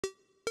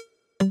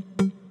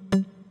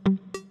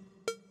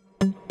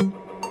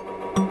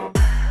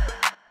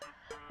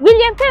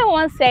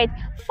once said,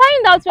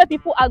 find out where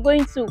people are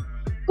going to,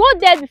 go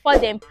there before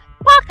them,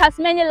 park as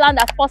many land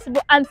as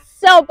possible, and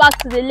sell back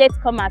to the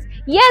latecomers.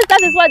 Yes,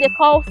 that is what they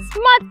call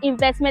smart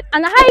investment,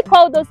 and I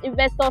call those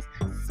investors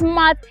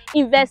smart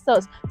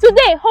investors.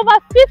 Today, over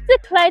 50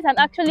 clients have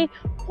actually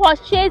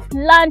purchased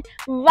land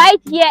right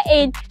here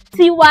in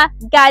Tiwa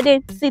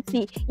Garden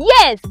City.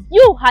 Yes,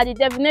 you had the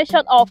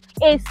definition of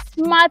a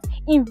smart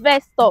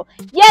investor.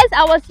 Yes,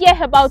 I was here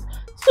about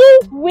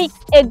 2 weeks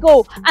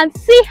ago and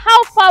see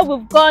how far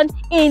we've gone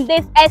in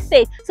this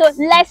estate. So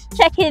let's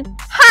check it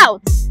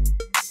out.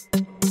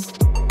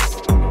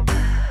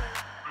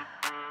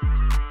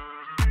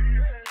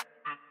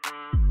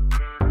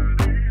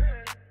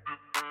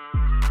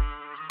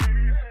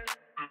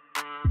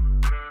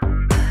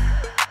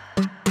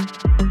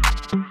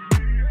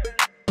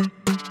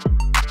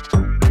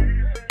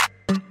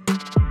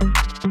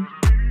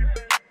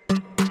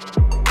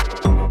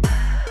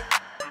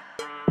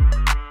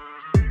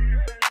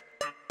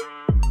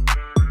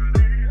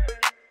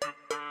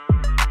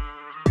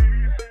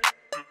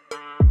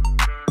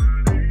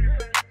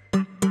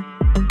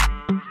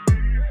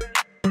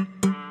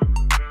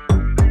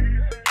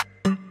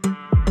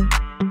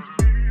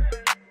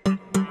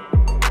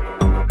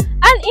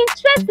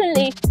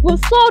 Interestingly, we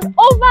sold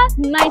over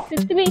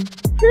 93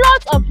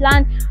 plots of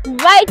land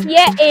right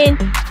here in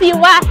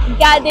Tiwa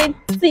Garden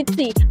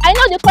City. I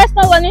know the question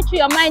running through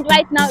your mind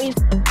right now is,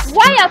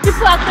 why are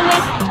people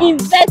actually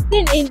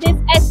investing in this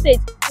estate?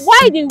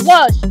 Why the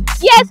rush?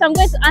 Yes, I'm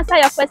going to answer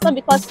your question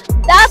because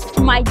that's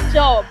my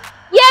job.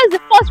 Yes, the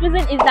first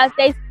reason is that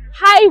there is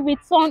high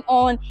return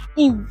on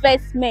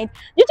investment.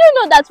 Did you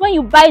know that when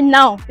you buy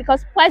now,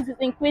 because price is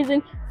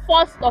increasing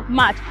 1st of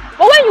March,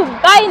 but when you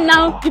buy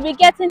now, you'll be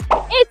getting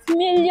 8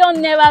 million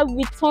naira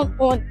return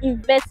on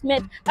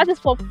investment. That is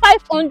for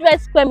 500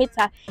 square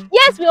meter.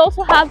 Yes, we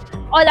also have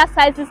other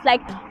sizes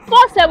like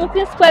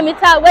 417 square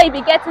meter where you'll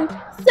be getting 7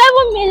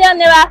 million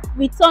naira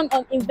return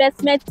on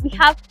investment. We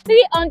have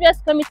 300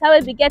 square meter where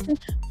you'll be getting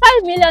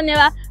 5 million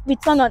naira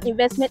return on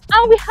investment,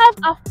 and we have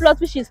a plot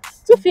which is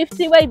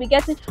 250 where you'll be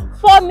getting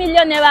 4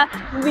 million naira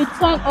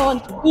return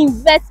on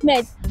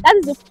investment. That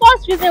is the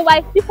first reason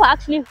why people are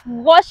actually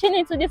rushing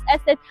into this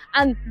estate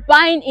and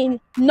buying in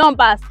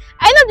numbers.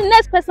 I know the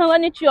next question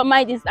running through your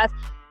mind is that,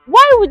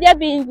 why would there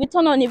be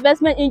return on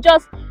investment in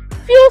just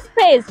few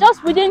space,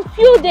 just within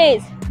few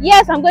days?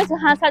 Yes, I'm going to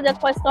answer the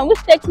question, which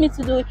takes me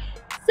to the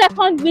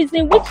second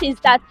reason, which is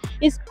that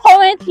it's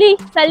currently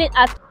selling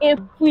at a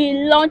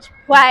pre-launch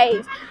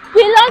price.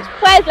 Pre-launch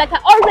price, like I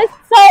always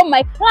tell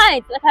my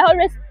clients, like I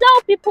always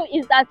tell people,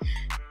 is that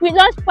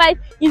pre-launch price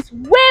is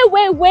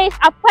way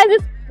our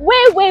prices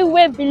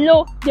way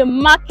below the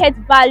market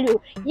value.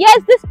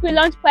 Yes, this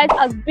pre-launch price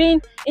has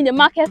been in the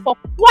market for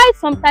quite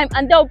some time,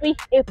 and there will be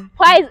a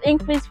price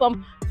increase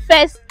from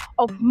 1st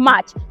of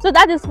March. So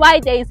that is why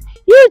there is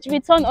huge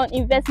return on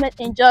investment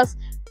in just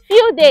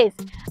few days.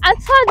 And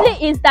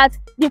thirdly is that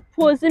the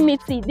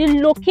proximity,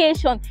 the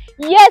location.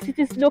 Yes, it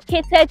is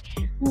located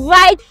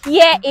right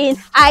here in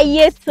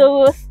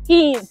Ibeju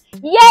scheme.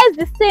 Yes,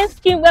 the same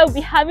scheme where we'll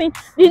be having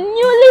the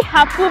newly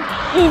approved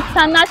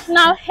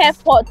international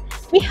airport.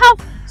 We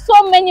have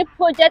so many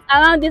projects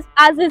around these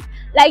houses,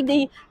 like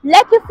the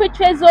Lekki Free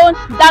Trade Zone,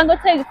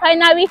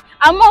 Refinery,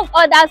 among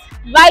others,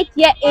 right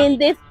here in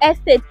this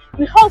estate.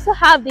 We also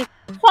have the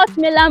Fort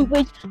Milan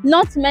Bridge,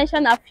 not to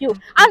mention a few.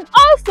 And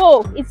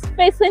also, it's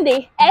facing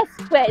the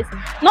express,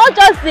 not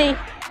just the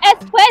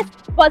express,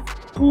 but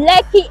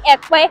Lekki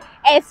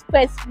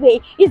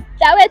Expressway. It's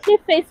directly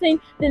facing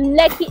the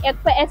Lekki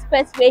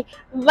Expressway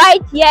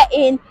right here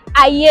in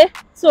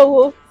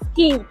Ibeju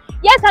scheme.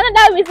 Yes,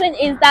 another reason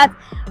is that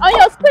on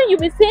your screen you'll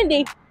be seeing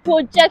the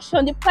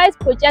projection, the price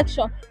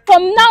projection.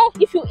 From now,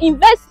 if you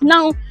invest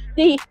now,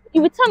 the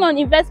return on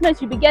investment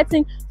you'll be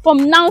getting from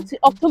now to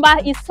October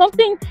is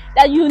something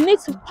that you need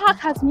to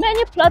pack as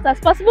many plots as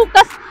possible,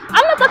 because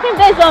I'm not talking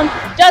based on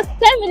just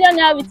 10 million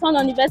naira return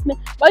on investment,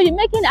 but you're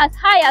making as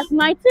high as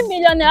 19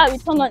 million naira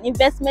return on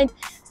investment.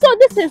 So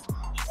this is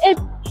a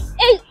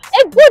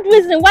good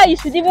reason why you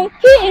should even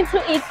key into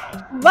it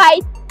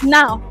right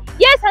now.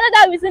 Yes,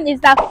 another reason is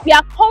that we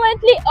are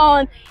currently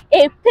on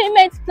a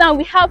payment plan.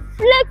 We have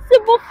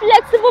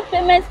flexible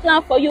payment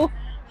plan for you,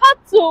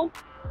 up to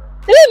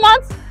 3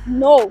 months,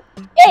 no,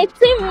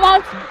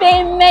 18-month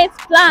payment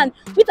plan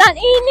with an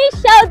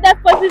initial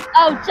deposit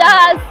of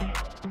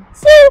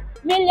just 2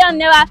 million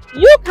naira.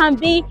 You can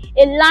be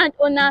a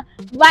landowner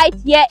right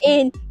here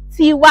in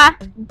Tiwa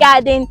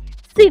Garden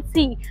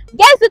City.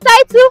 Guess the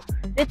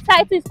title? The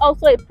title is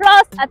also a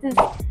plus, that is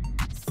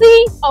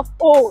C of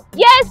O.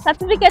 Yes,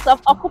 certificate of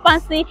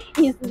occupancy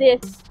is the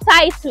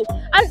title.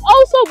 And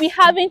also we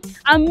having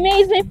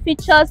amazing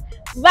features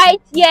right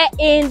here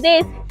in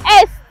this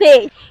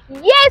estate.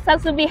 Yes,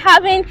 as we'll be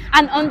having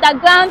an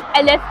underground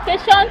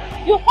electrification,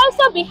 you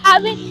also be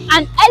having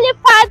an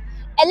helipad,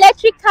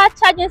 electrical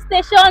charging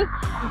station,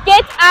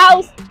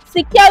 gatehouse,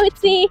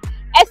 security,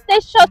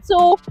 estate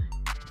shuttle,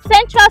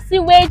 central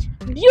sewage,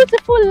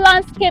 beautiful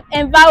landscape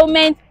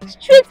environment,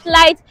 street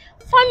light,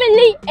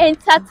 family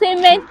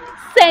entertainment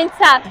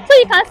center. So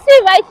you can see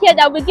right here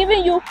that we're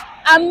giving you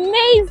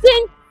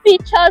amazing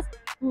features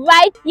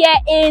right here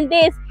in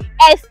this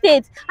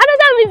estate.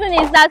 Another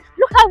reason is that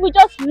look how we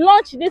just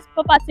launched this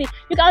property.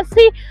 You can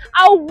see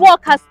our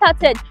work has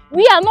started.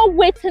 We are not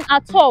waiting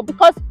at all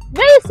because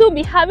very soon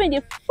we'll be having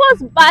the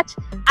first batch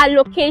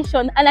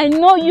allocation, and I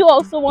know you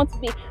also want to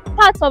be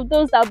part of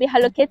those that will be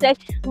allocated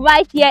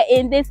right here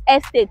in this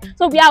estate.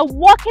 So we are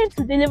working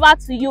to deliver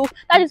to you.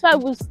 That is why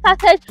we've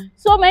started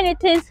so many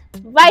things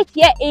right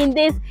here in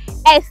this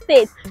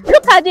estate.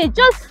 Look at it,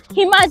 just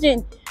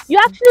imagine you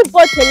actually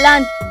bought a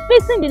land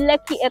facing the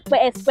Lekki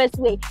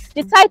Expressway.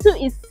 The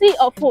title is C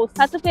of O,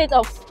 Certificate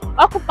of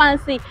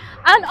Occupancy,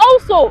 and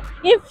also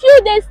in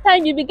few days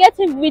time you'll be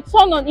getting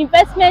return on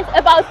investment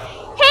about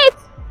 8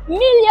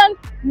 million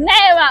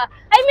naira.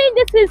 I mean,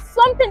 this is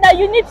something that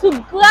you need to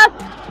grab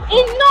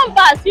in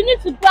numbers. You need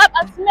to grab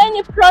as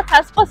many plots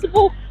as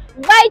possible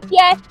right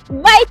here,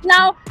 right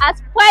now,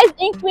 as price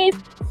increase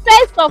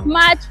 1st of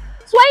March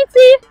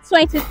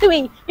 2023.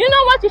 You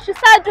know what you should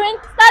start doing?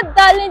 Start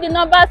dialing the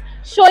numbers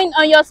showing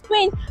on your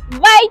screen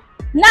right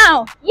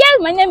now. Yes,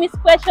 my name is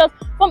Precious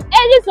from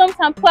Early Homes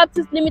and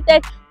Properties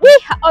Limited. We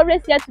are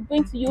always here to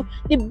bring to you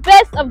the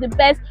best of the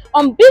best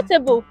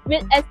unbeatable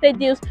real estate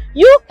deals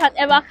you can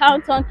ever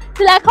count on.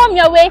 Till I come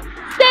your way,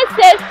 stay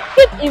safe,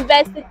 keep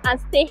investing, and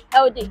stay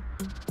healthy.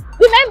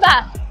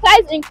 Remember,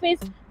 price increase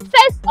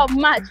 1st of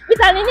March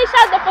with an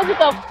initial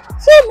deposit of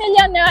 2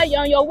 million naira.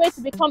 You're on your way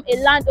to become a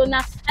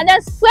landowner, and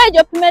then spread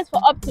your payments for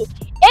up to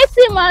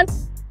 18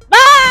 months.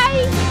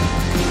 Bye.